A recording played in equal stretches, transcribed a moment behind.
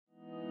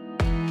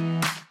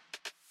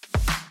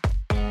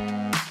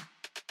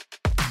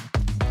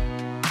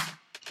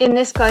In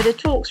this Guider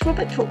Talks,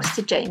 Robert talks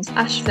to James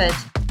Ashford.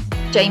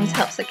 James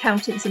helps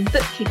accountants and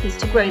bookkeepers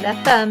to grow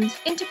their firms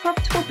into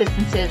profitable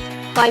businesses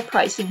by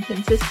pricing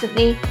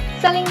consistently,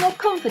 selling more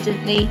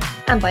confidently,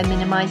 and by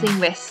minimising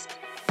risk.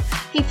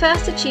 He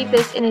first achieved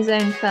this in his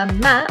own firm,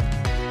 MAP.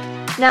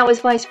 Now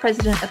as Vice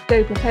President of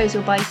Go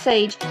Proposal by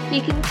Sage,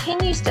 he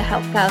continues to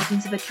help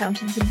thousands of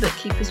accountants and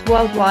bookkeepers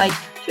worldwide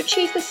to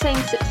achieve the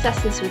same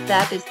successes with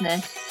their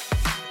business.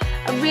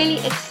 A really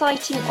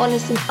exciting,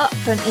 honest and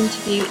upfront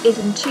interview is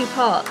in two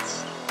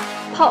parts.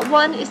 Part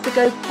 1 is the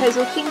Go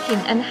Proposal thinking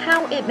and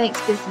how it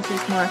makes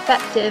businesses more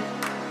effective.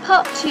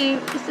 Part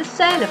 2 is the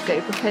sale of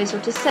Go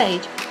Proposal to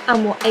Sage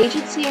and what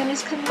agency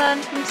owners can learn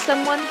from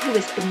someone who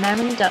has been there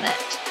and done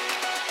it.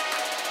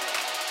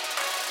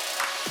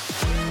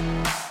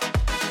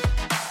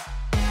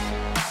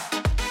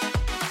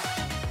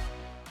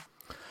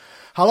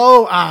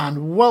 Hello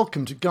and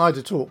welcome to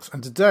Guider Talks,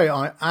 and today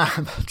I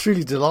am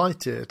truly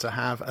delighted to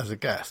have as a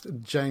guest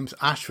James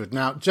Ashford.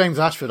 Now, James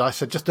Ashford, I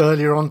said just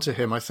earlier on to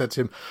him, I said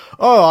to him,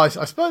 I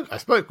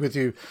spoke with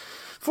you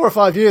 4 or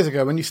 5 years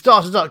ago when you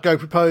started up Go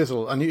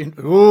Proposal, and you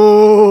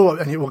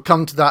will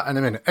come to that in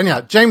a minute.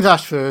 Anyhow, James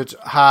Ashford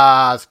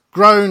has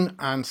grown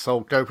and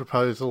sold Go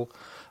Proposal,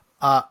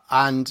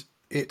 and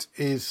it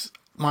is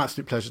my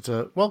absolute pleasure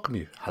to welcome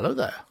you. Hello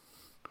there.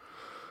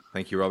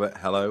 Thank you, Robert.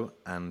 Hello,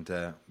 and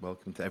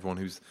welcome to everyone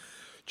who's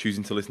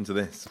choosing to listen to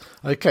this.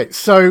 Okay,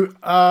 so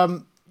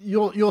my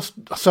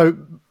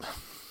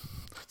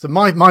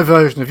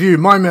version of you,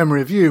 my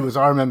memory of you was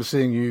I remember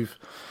seeing you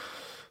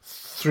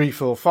 3,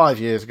 4, 5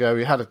 years ago.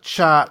 We had a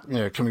chat.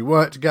 Can we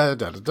work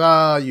together?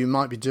 You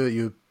might be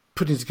you're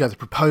putting together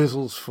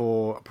proposals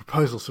for a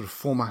proposal sort of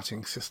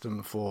formatting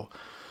system for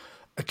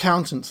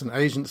accountants and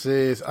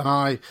agencies, and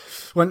I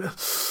went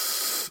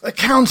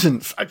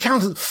accountants.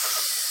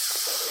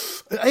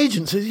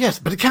 Agencies, yes,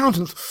 but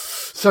accountants.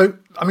 So,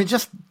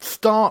 just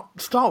start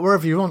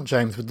wherever you want,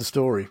 James, with the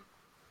story.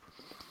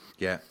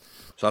 Yeah.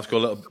 So I have to go a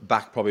little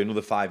back, probably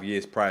another 5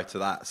 years prior to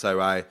that.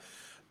 So I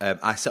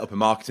set up a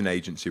marketing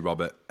agency,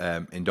 Robert,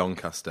 in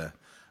Doncaster,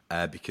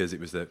 because it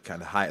was the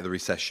kind of height of the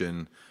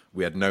recession.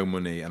 We had no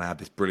money, and I had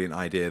this brilliant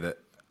idea that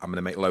I'm going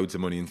to make loads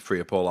of money and free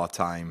up all our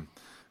time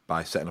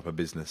by setting up a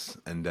business.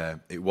 And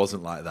it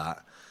wasn't like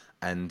that.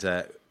 And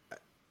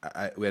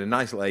we had a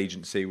nice little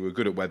agency. We were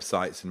good at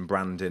websites and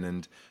branding,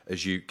 and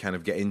as you kind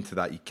of get into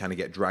that, you kind of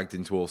get dragged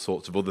into all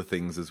sorts of other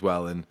things as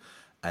well.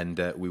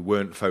 And we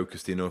weren't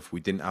focused enough. We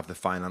didn't have the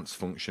finance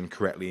function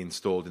correctly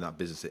installed in that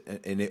business,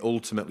 and it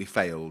ultimately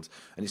failed.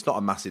 And it's not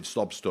a massive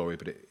sob story,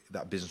 but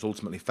that business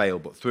ultimately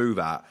failed. But through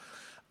that,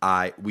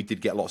 we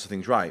did get lots of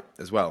things right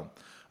as well.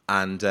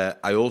 And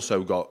I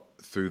also got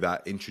through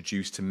that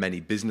introduced to many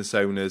business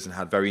owners and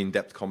had very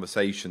in-depth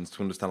conversations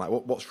to understand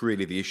what's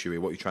really the issue here,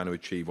 what you're trying to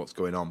achieve, what's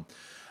going on.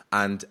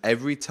 And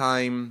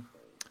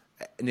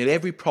nearly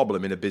every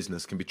problem in a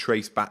business can be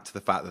traced back to the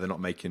fact that they're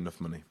not making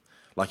enough money.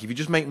 Like if you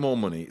just make more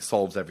money, it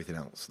solves everything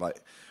else.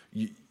 Like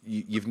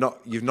you've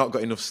not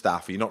got enough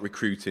staff, or you're not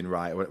recruiting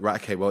right. Right?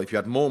 Okay. Well, if you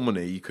had more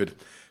money, you could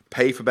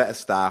pay for better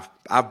staff,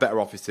 have better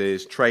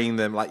offices, train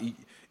them.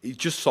 It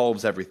just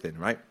solves everything,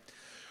 right?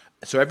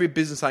 So every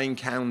business I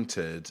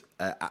encountered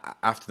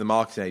after the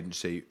marketing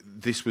agency,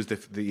 this was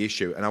the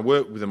issue. And I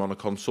worked with them on a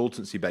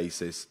consultancy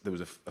basis. There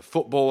was a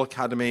football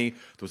academy,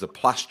 there was a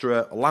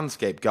plasterer, a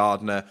landscape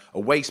gardener,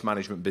 a waste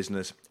management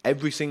business.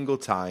 Every single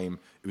time,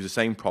 it was the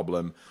same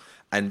problem.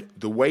 And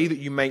the way that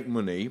you make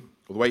money,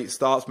 or the way it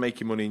starts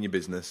making money in your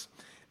business,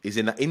 is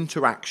in that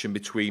interaction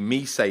between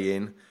me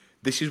saying,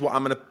 this is what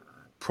I'm going to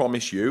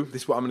promise you,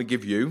 this is what I'm going to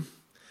give you,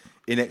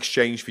 in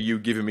exchange for you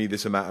giving me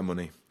this amount of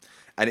money.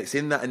 And it's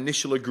in that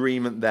initial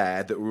agreement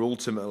there that we're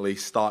ultimately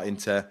starting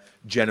to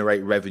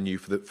generate revenue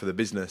for the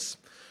business.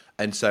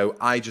 And so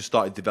I just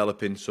started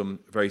developing some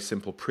very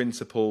simple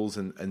principles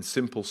and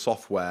simple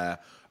software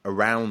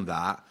around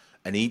that.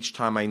 And each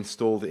time I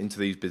installed it into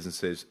these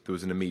businesses, there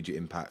was an immediate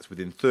impact.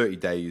 Within 30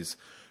 days,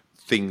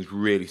 things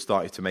really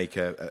started to make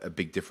a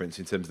big difference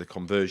in terms of the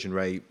conversion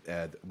rate,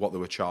 what they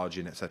were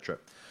charging, etc.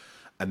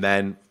 And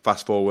then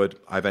fast forward,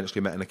 I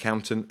eventually met an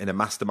accountant in a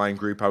mastermind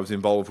group I was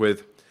involved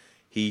with.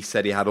 He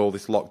said he had all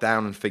this locked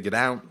down and figured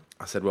out.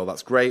 I said, well,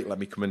 that's great. Let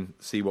me come and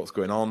see what's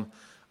going on.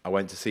 I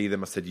went to see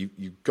them. I said,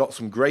 you've got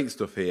some great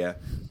stuff here,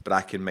 but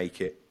I can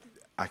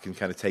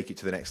kind of take it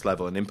to the next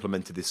level, and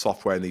implemented this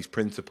software and these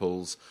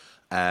principles.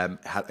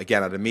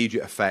 Had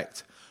immediate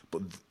effect.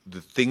 But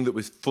the thing that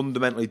was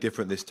fundamentally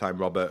different this time,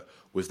 Robert,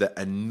 was that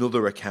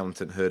another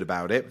accountant heard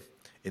about it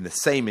in the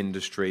same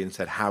industry and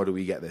said, how do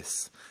we get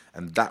this?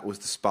 And that was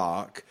the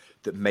spark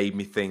that made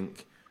me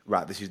think,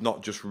 right, this is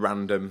not just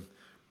random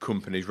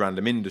companies,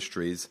 random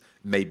industries.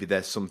 Maybe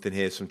there's something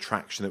here, some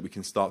traction that we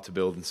can start to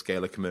build and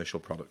scale a commercial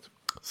product.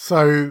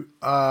 So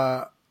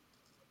I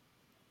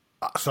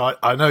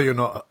know you're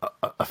not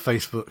a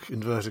Facebook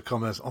inverted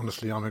commas.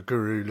 Honestly, I'm a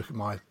guru. Look at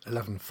my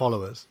 11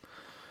 followers.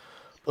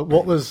 But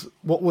what was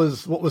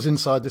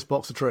inside this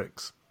box of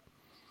tricks?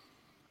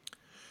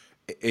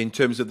 In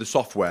terms of the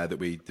software that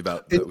we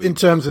developed, in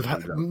terms of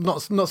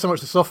not so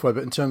much the software,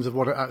 but in terms of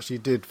what it actually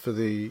did for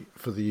the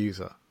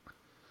user.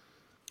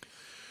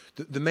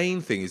 the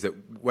main thing is that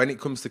when it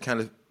comes to kind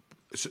of,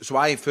 so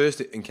I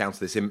first encountered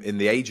this in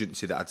the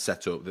agency that I'd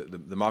set up,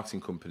 the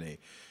marketing company,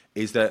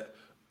 is that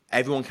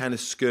everyone kind of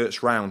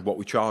skirts round what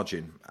we're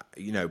charging.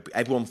 You know,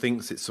 everyone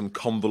thinks it's some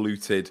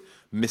convoluted,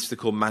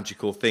 mystical,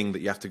 magical thing that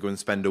you have to go and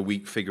spend a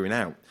week figuring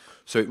out.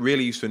 So it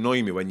really used to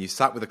annoy me when you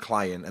sat with a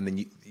client and then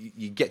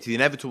you get to the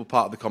inevitable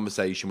part of the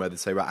conversation where they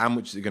say, right, how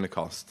much is it going to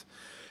cost?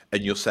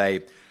 And you'll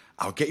say,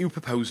 I'll get you a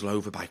proposal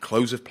over by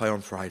close of play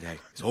on Friday.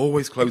 It's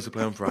always close of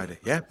play on Friday,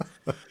 yeah?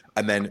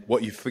 And then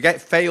what you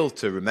fail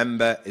to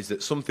remember is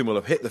that something will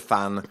have hit the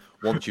fan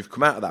once you've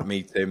come out of that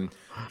meeting.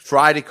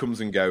 Friday comes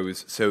and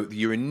goes. So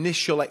your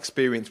initial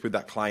experience with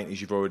that client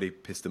is you've already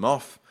pissed them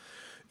off.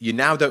 You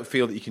now don't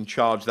feel that you can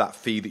charge that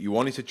fee that you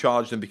wanted to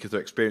charge them because their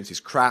experience is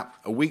crap.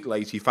 A week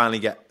later, you finally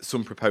get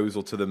some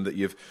proposal to them that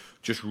you've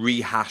just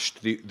rehashed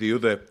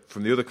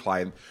from the other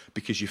client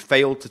because you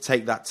failed to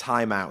take that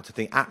time out to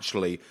think,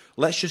 actually,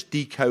 let's just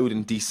decode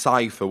and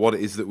decipher what it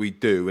is that we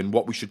do and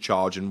what we should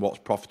charge and what's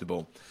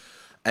profitable.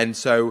 And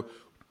so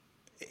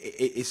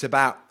it's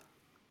about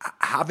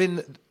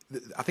having,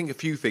 I think, a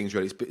few things,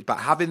 really. It's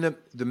about having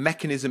the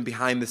mechanism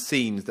behind the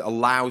scenes that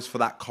allows for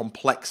that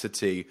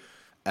complexity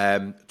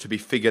to be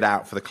figured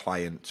out for the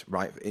client,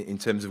 right, in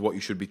terms of what you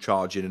should be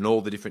charging and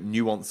all the different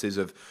nuances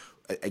of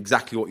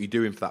exactly what you're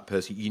doing for that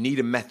person. You need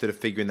a method of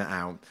figuring that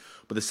out.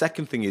 But the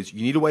second thing is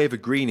you need a way of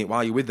agreeing it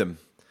while you're with them.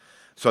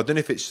 So I don't know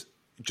if it's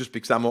just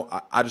because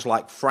I just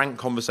like frank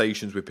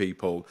conversations with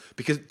people,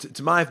 because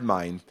to my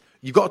mind,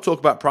 you've got to talk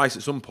about price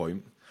at some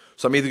point.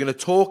 So I'm either going to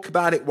talk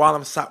about it while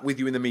I'm sat with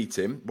you in the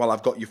meeting, while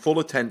I've got your full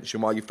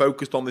attention, while you're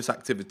focused on this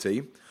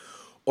activity,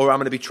 or I'm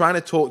going to be trying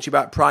to talk to you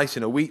about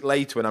pricing a week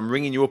later when I'm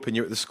ringing you up and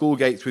you're at the school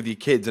gates with your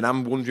kids and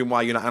I'm wondering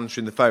why you're not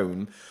answering the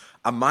phone.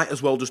 I might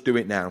as well just do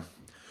it now.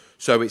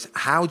 So it's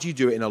how do you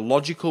do it in a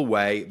logical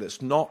way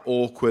that's not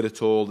awkward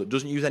at all, that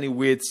doesn't use any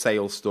weird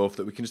sales stuff,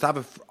 that we can just have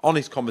an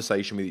honest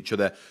conversation with each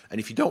other. And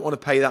if you don't want to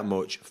pay that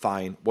much,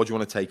 fine. What do you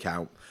want to take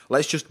out?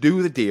 Let's just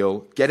do the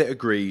deal, get it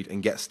agreed,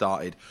 and get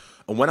started.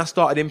 And when I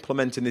started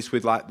implementing this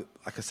with, like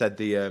I said,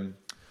 the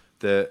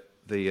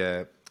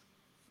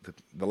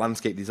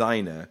landscape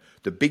designer,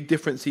 the big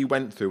difference he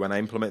went through when I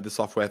implemented the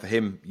software for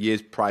him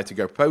years prior to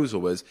Go Proposal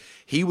was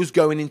he was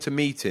going into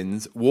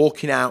meetings,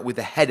 walking out with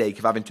the headache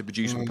of having to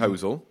produce a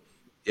proposal.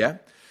 Yeah.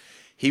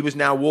 He was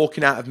now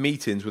walking out of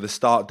meetings with a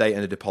start date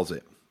and a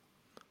deposit.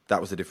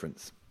 That was the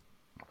difference.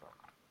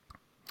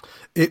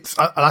 And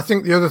I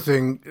think the other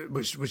thing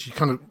which you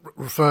kind of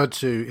referred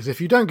to is if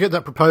you don't get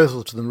that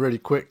proposal to them really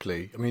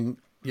quickly, I mean,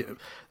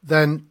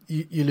 then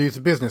you lose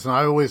the business. And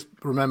I always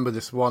remember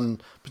this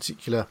one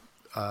particular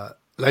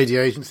lady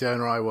agency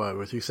owner I work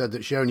with who said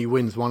that she only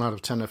wins 1 out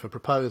of 10 of her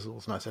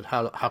proposals. And I said,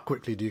 how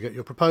quickly do you get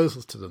your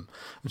proposals to them?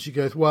 And she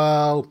goes,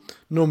 well,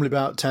 normally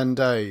about 10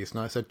 days. And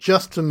I said,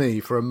 just to me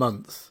for a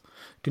month,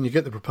 can you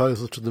get the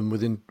proposals to them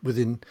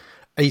within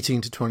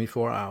 18 to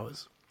 24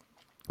 hours?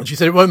 And she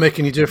said, it won't make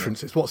any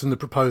difference. It's what's in the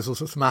proposals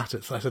that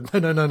matters. So I said,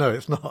 no,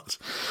 it's not.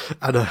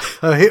 And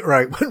her hit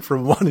rate went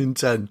from 1 in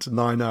 10 to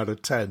 9 out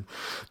of 10.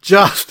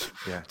 Just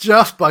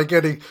by,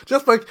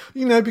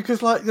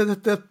 because like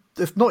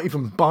there's not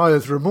even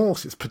buyer's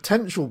remorse. It's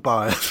potential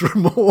buyer's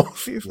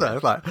remorse. It's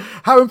like,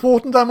 how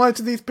important am I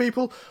to these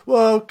people?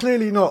 Well,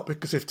 clearly not,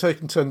 because they've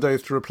taken 10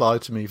 days to reply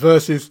to me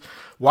versus,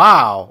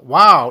 wow,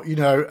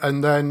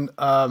 and then,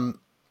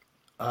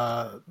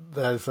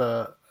 there's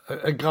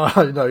a guy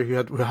I know who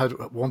had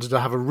wanted to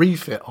have a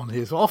refit on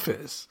his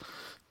office.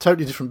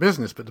 Totally different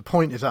business, but the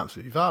point is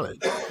absolutely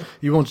valid.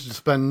 He wanted to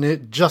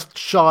spend just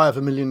shy of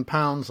 £1 million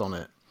on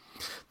it.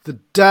 The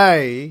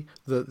day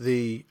that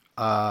the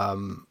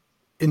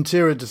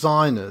interior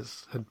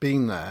designers had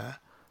been there,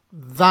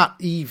 that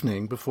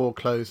evening before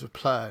close of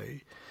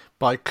play,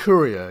 by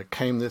courier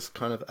came this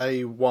kind of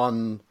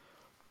A1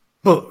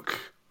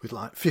 book with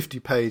like 50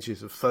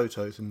 pages of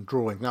photos and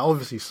drawing. Now,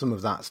 obviously, some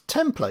of that's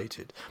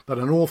templated, but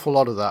an awful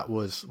lot of that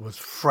was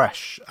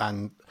fresh,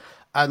 and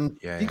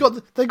they got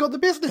the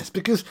business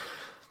because,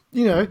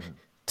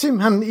 Tim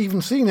hadn't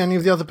even seen any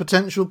of the other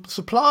potential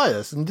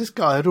suppliers, and this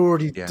guy had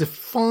already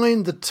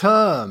defined the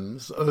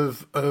terms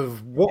of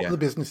what the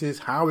business is,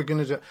 how we're going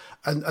to do it,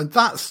 and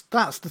that's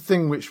the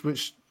thing which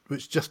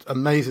just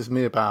amazes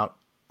me about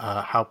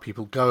how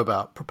people go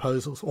about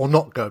proposals or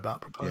not go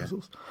about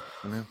proposals.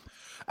 Yeah.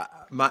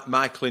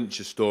 My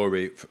clincher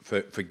story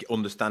for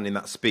understanding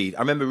that speed. I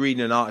remember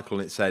reading an article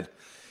and it said,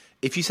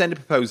 if you send a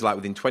proposal out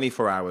within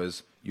 24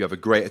 hours, you have a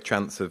greater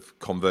chance of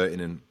converting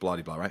and blah,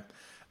 blah, blah, right?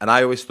 And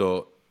I always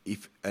thought,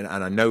 and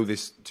I know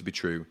this to be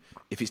true,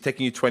 if it's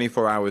taking you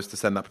 24 hours to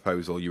send that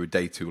proposal, you're a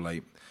day too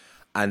late.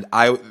 And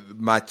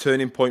my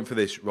turning point for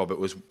this, Robert,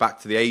 was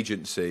back to the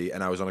agency,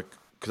 and I was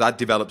because I'd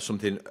developed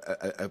something,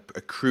 a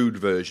crude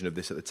version of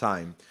this at the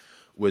time,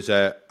 so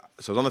I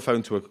was on the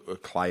phone to a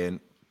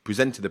client,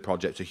 presented the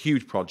project, a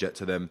huge project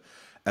to them,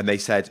 and they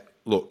said,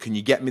 look, can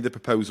you get me the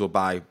proposal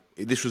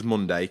this was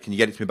Monday, can you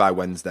get it to me by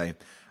Wednesday?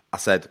 I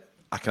said,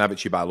 I can have it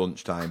to you by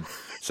lunchtime.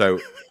 So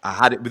I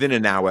had it within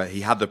an hour,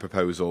 he had the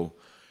proposal,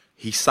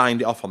 he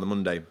signed it off on the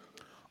Monday.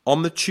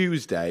 On the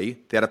Tuesday,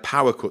 they had a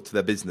power cut to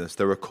their business.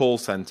 They were a call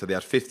centre. They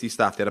had 50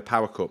 staff. They had a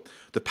power cut.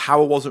 The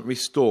power wasn't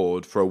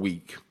restored for a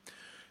week.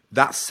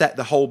 That set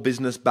the whole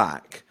business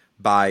back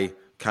by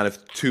kind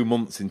of 2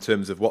 months in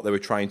terms of what they were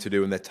trying to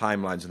do and their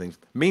timelines and things.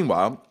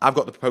 Meanwhile, I've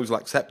got the proposal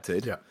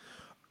accepted. Yeah.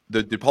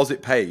 The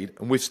deposit paid,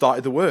 and we've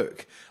started the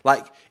work.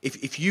 Like,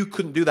 if you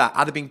couldn't do that,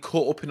 I'd have been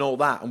caught up in all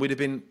that, and we'd have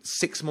been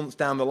 6 months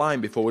down the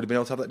line before we'd have been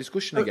able to have that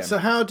discussion again. So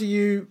how do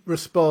you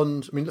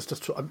respond? I mean,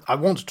 I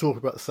want to talk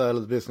about the sale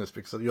of the business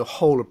because of your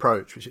whole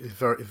approach, which is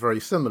very, very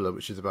similar,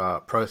 which is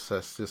about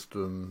process,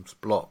 systems,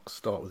 blocks,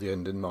 start with the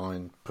end in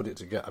mind, put it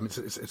together. I mean,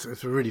 it's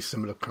a really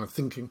similar kind of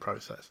thinking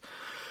process.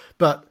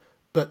 But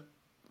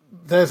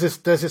there's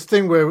this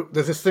thing where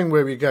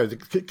we go. The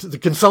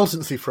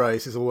consultancy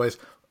phrase is always,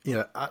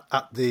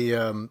 at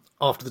the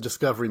after the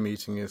discovery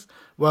meeting is,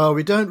 well,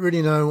 we don't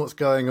really know what's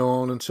going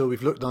on until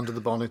we've looked under the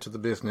bonnet of the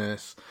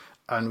business,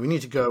 and we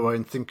need to go away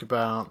and think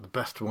about the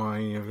best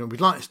way.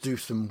 We'd like to do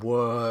some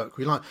work.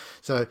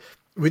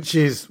 Which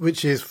is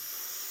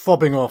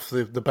fobbing off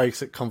the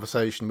basic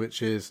conversation,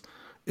 which is,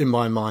 in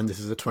my mind, this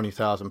is a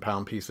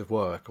 £20,000 piece of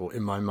work, or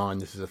in my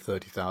mind, this is a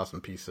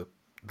 £30,000 piece of.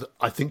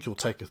 I think you'll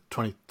take a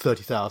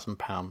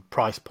 £30,000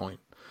 price point.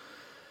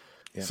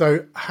 Yeah.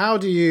 So how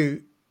do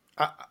you?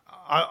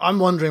 I'm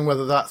wondering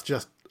whether that's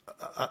just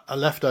a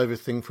leftover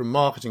thing from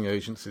marketing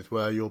agencies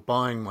where you're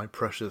buying my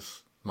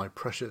precious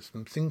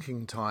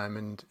thinking time,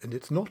 and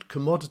it's not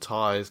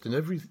commoditized, and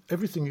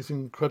everything is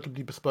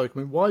incredibly bespoke. I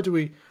mean, why do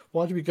we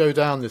go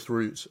down this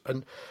route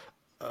and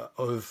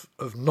of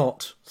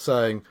not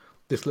saying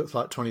this looks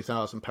like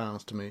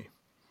 £20,000 to me?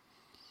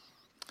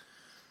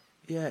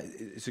 Yeah,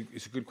 it's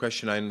a good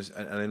question. I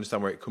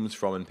understand where it comes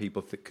from, and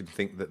people can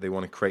think that they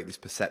want to create this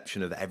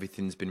perception of that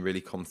everything's been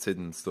really considered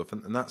and stuff,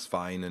 and that's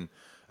fine, and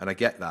I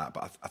get that,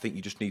 but I think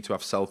you just need to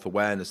have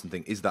self-awareness and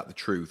think, is that the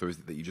truth, or is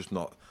it that you just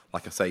not,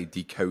 like I say,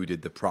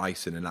 decoded the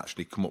pricing and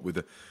actually come up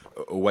with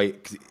a way,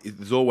 'cause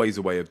there's always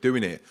a way of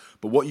doing it,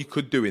 but what you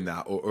could do in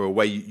that, or a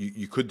way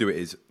you could do it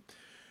is,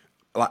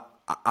 like,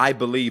 I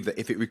believe that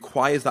if it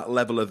requires that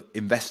level of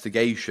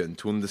investigation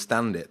to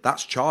understand it,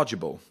 that's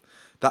chargeable.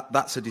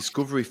 That's a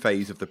discovery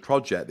phase of the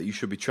project that you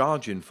should be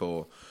charging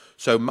for.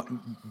 So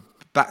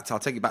I'll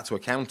take it back to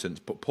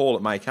accountants, but Paul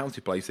at my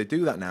accounting place, they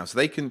do that now. So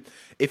they can,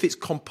 if it's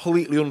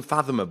completely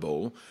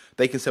unfathomable,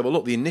 they can say, well,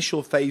 look, the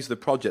initial phase of the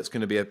project is going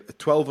to be a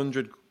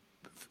 1,200.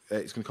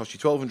 It's going to cost you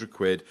 1,200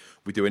 quid.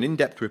 We do an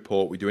in-depth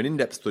report, we do an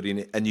in-depth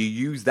study, and you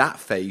use that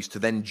phase to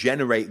then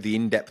generate the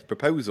in-depth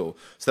proposal.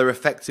 So they're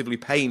effectively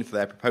paying for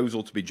their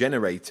proposal to be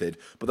generated,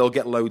 but they'll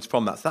get loads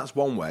from that. So that's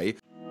one way.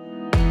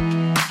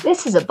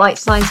 This is a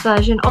bite-sized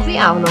version of the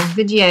hour-long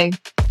video.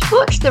 To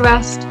watch the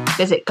rest,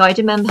 visit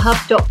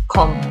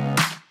guidedmemberhub.com.